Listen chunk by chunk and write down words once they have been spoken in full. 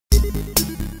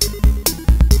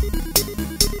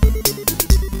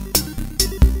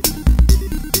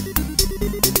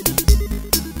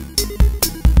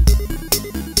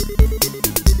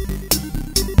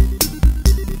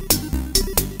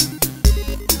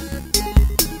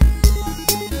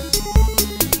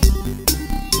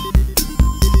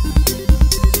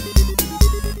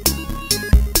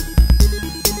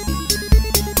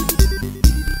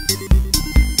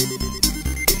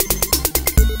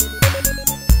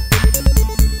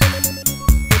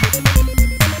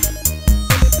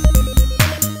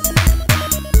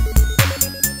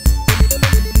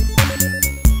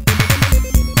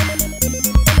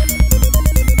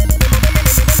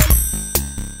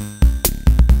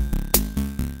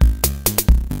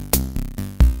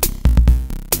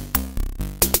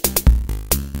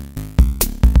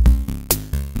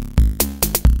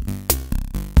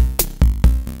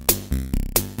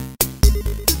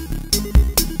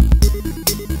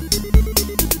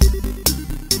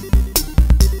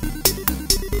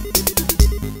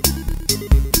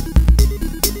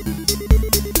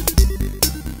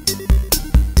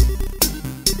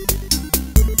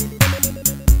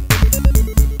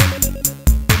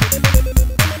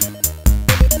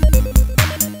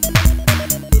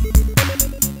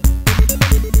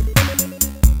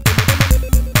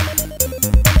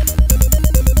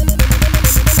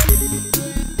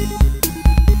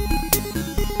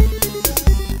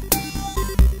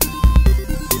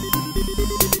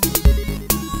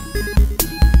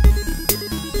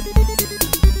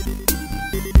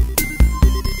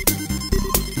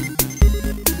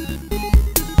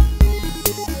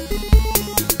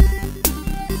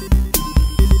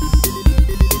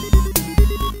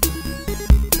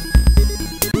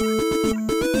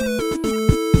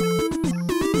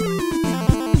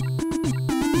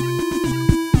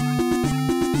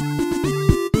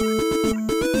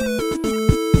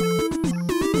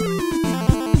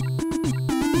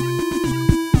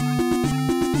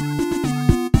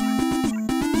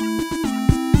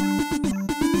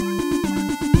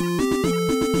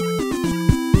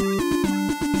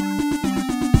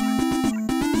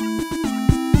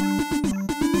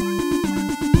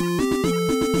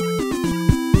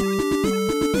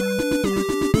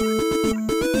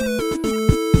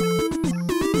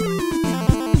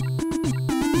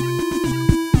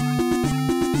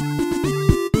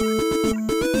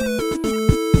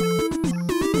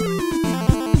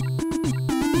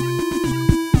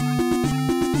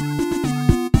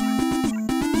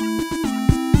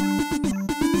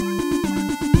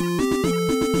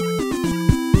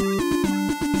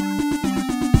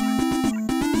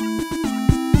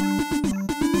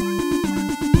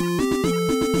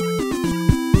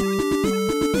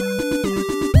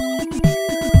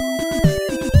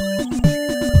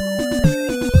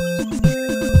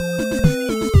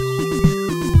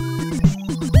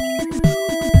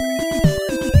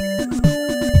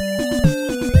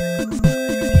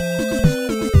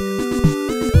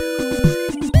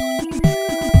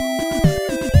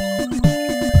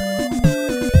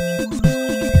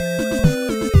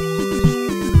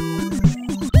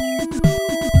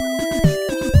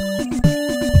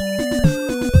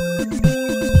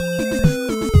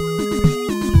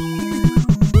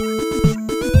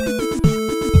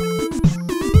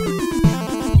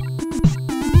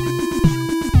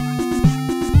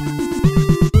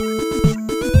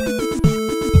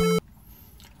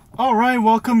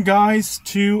Alright, welcome guys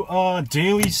to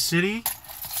Daly City.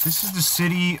 This is the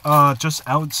city just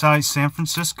outside San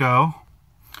Francisco.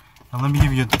 Now let me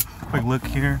give you a quick look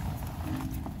here.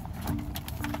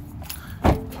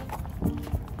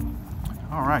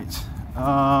 Alright,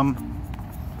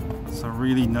 it's a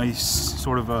really nice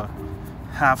sort of a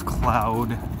half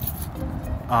cloud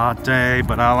day,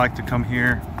 but I like to come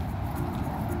here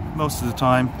most of the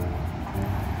time.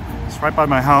 It's right by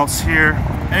my house here.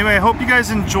 Anyway, I hope you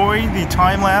guys enjoy the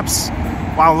time lapse.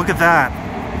 Wow, look at that.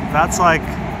 That's like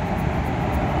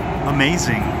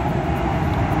amazing.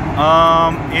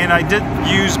 And I did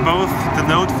use both the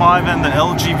Note 5 and the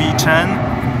LG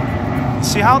V10.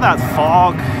 See how that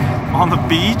fog on the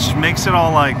beach makes it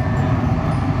all like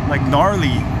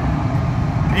gnarly.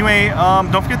 Anyway,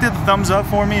 don't forget to hit the thumbs up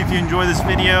for me if you enjoy this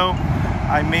video.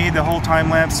 I made the whole time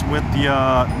lapse with the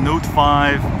Note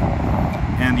 5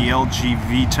 and the LG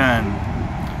V10.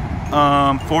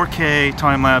 4K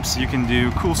time lapse, you can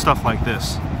do cool stuff like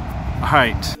this.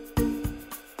 Alright.